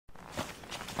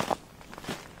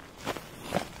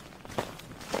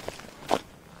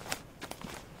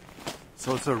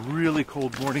So it's a really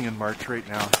cold morning in March right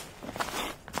now.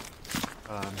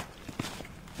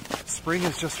 Spring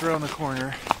is just around the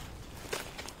corner,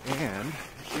 and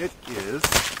it is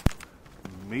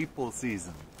maple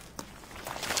season.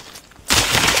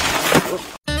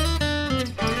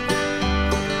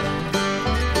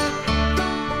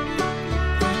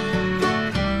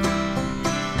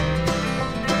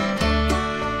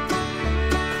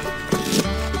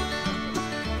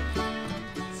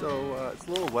 It's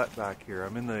a little wet back here.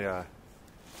 I'm in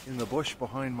the bush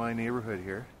behind my neighborhood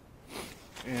here,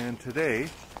 and today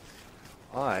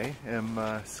I am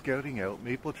scouting out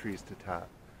maple trees to tap.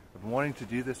 I've been wanting to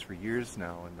do this for years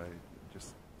now, and I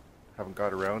just haven't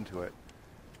got around to it.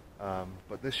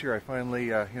 But this year I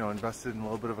finally, invested in a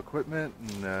little bit of equipment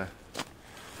and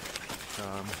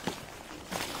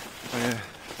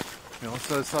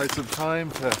set aside some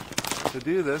time to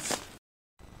do this.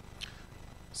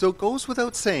 So it goes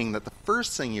without saying that the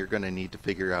first thing you're going to need to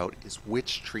figure out is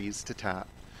which trees to tap.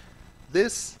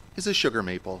 This is a sugar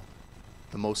maple,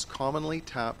 the most commonly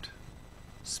tapped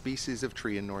species of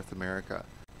tree in North America.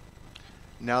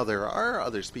 Now there are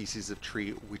other species of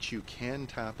tree which you can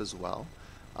tap as well.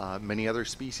 Many other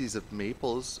species of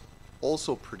maples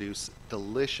also produce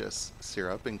delicious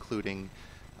syrup, including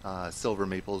silver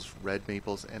maples, red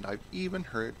maples, and I've even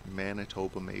heard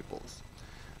Manitoba maples.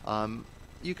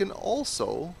 You can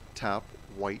also tap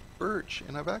white birch,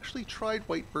 and I've actually tried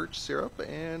white birch syrup,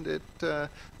 and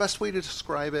best way to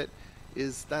describe it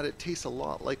is that it tastes a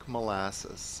lot like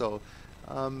molasses. So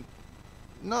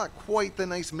not quite the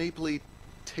nice mapley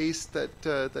taste that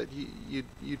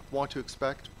you'd want to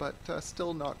expect, but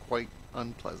still not quite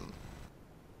unpleasant.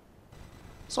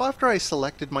 So after I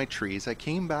selected my trees, I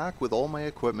came back with all my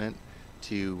equipment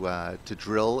to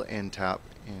drill and tap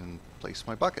and place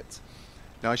my buckets.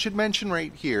 Now I should mention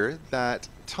right here that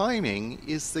timing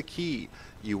is the key.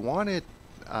 You want to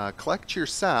collect your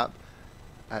sap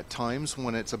at times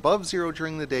when it's above zero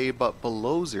during the day but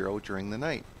below zero during the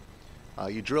night.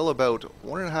 You drill about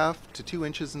 1.5 to 2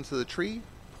 inches into the tree,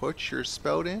 put your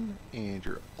spout in, and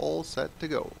you're all set to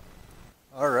go.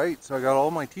 Alright, so I got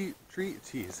all my T's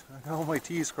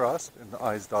crossed and the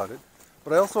I's dotted,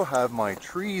 but I also have my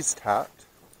trees tapped.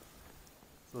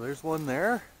 So there's one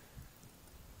there.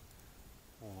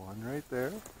 One right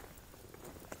there.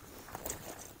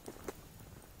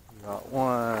 We got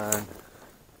one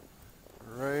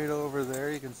right over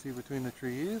there, you can see between the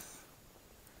trees.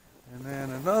 And then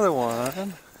another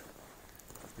one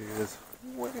is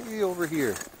way over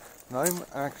here. And I'm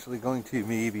actually going to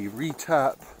maybe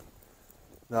re-tap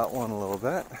that one a little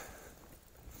bit,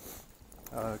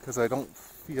 because I don't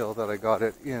feel that I got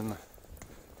it in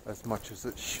as much as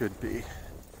it should be.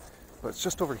 But it's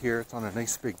just over here, it's on a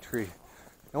nice big tree.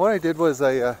 And what I did was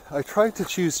I tried to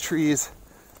choose trees,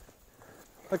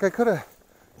 like I could have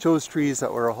chose trees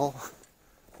that were all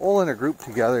in a group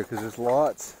together, because there's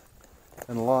lots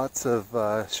and lots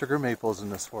of sugar maples in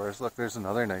this forest. Look, there's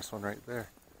another nice one right there.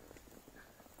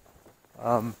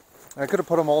 I could have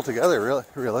put them all together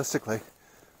realistically,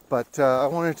 but I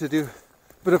wanted to do a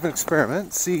bit of an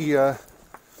experiment. See, I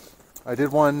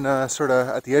did one sort of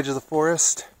at the edge of the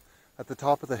forest, at the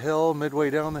top of the hill,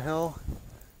 midway down the hill,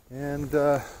 and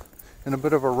in a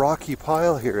bit of a rocky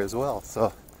pile here as well.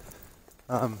 So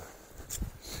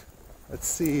let's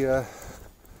see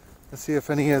if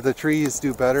any of the trees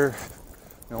do better.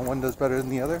 One does better than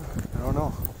the other. I don't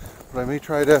know, but I may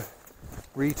try to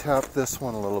re-tap this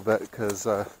one a little bit because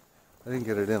I didn't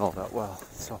get it in all that well.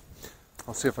 So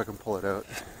I'll see if I can pull it out.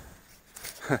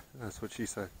 That's what she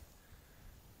said.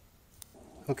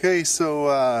 Okay,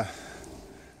 so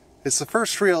it's the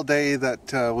first real day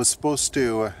that was supposed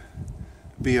to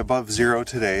be above zero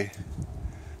today,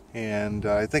 and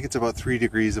I think it's about 3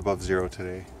 degrees above zero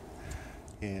today.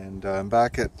 And I'm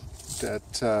back at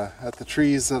the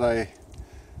trees that I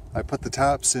put the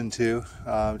taps into,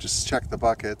 just check the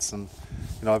buckets, and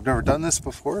I've never done this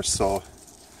before, so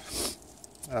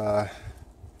I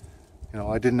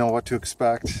didn't know what to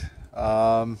expect.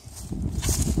 But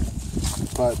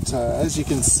as you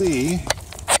can see,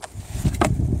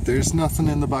 there's nothing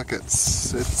in the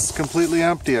buckets. It's completely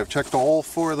empty. I've checked all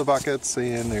 4 of the buckets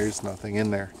and there's nothing in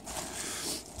there.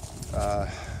 I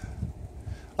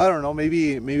don't know,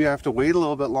 maybe I have to wait a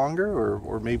little bit longer,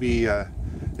 or maybe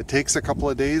it takes a couple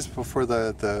of days before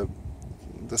the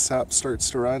sap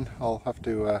starts to run. I'll have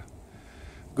to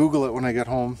Google it when I get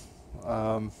home.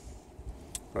 But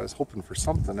I was hoping for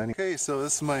something anyway. Okay, so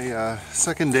this is my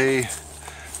second day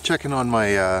checking on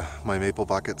my my maple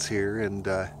buckets here, and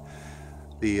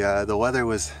the weather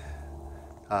was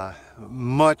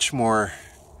much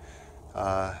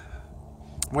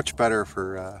better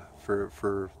for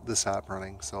for the sap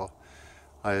running. So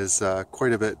I was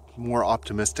quite a bit more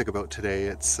optimistic about today.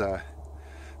 It's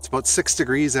about 6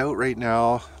 degrees out right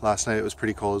now. Last night it was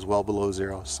pretty cold, it was well below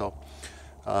zero. So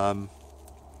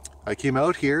I came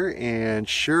out here and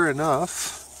sure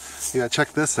enough, you gotta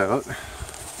check this out.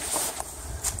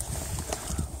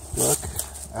 Look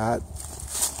at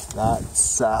that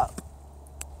sap.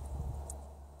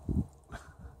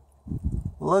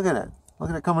 Look at it. Look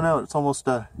at it coming out. It's almost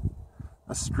a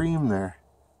stream there.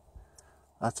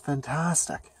 That's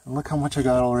fantastic. And look how much I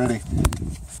got already.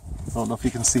 I don't know if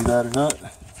you can see that or not.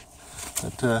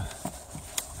 But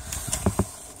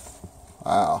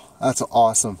wow, that's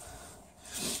awesome.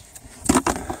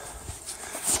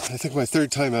 I think my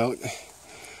third time out.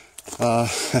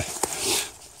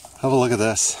 Have a look at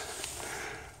this.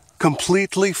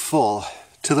 Completely full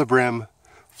to the brim,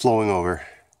 flowing over.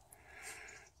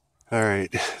 All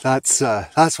right, that's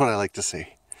what I like to see.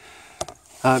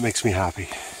 That makes me happy.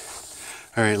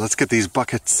 All right, let's get these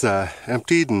buckets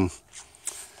emptied. And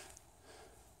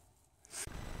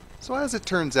so as it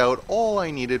turns out, all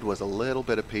I needed was a little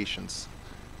bit of patience.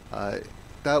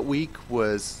 That week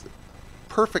was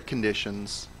perfect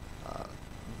conditions,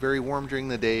 very warm during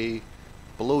the day,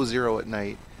 below zero at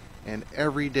night, and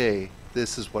every day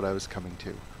this is what I was coming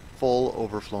to, full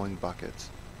overflowing buckets.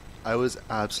 I was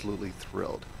absolutely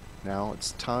thrilled. Now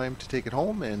it's time to take it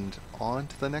home and on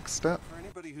to the next step. for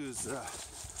anybody who's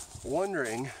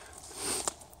wondering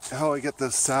how I get the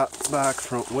sap back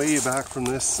from way back from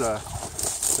this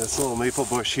this little maple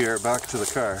bush here back to the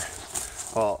car,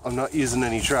 well, I'm not using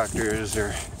any tractors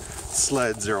or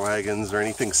sleds or wagons or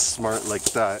anything smart like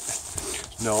that.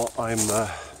 No, I'm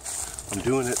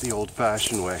doing it the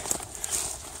old-fashioned way.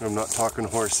 I'm not talking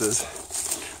horses.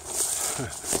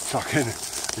 Talking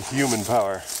human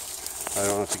power. I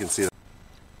don't know if you can see that.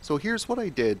 So here's what I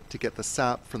did to get the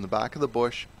sap from the back of the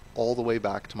bush all the way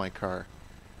back to my car.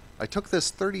 I took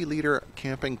this 30-liter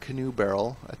camping canoe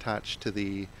barrel attached to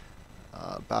the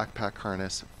backpack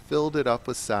harness, filled it up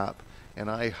with sap, and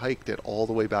I hiked it all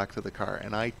the way back to the car.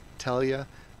 And I tell you,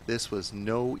 this was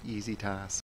no easy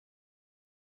task.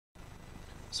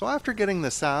 So after getting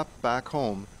the sap back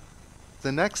home,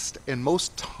 the next and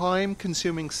most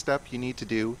time-consuming step you need to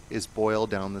do is boil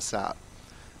down the sap.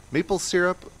 Maple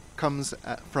syrup comes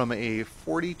from a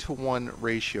 40-to-1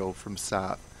 ratio from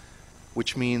sap,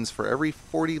 which means for every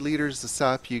 40 liters of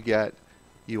sap you get,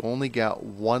 you only get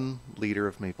 1 liter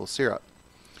of maple syrup.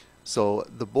 So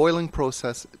the boiling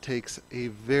process takes a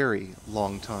very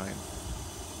long time.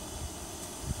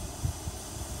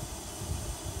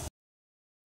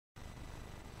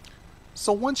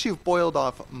 So once you've boiled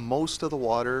off most of the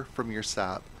water from your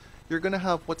sap, you're going to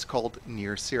have what's called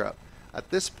near syrup. At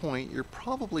this point, you're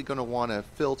probably going to want to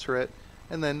filter it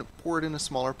and then pour it in a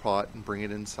smaller pot and bring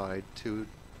it inside to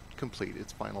complete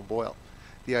its final boil.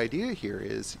 The idea here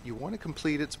is you want to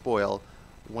complete its boil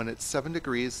when it's 7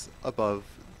 degrees above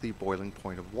the boiling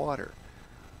point of water.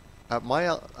 At my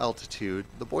altitude,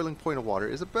 the boiling point of water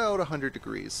is about 100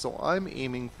 degrees, so I'm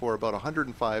aiming for about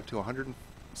 105 to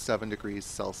 107 degrees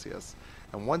Celsius.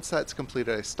 And once that's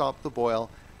completed, I stop the boil,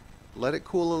 let it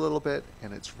cool a little bit,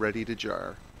 and it's ready to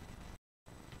jar.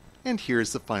 And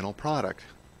here's the final product.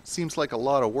 Seems like a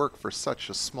lot of work for such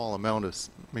a small amount of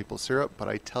maple syrup, but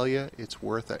I tell you, it's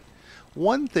worth it.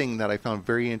 One thing that I found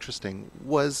very interesting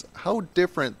was how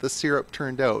different the syrup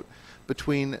turned out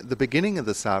between the beginning of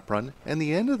the sap run and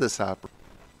the end of the sap run.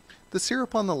 The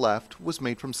syrup on the left was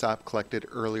made from sap collected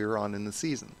earlier on in the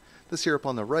season. The syrup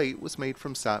on the right was made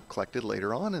from sap collected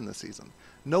later on in the season.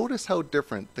 Notice how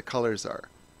different the colors are.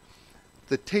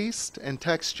 The taste and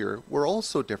texture were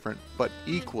also different, but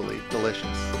equally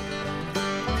delicious.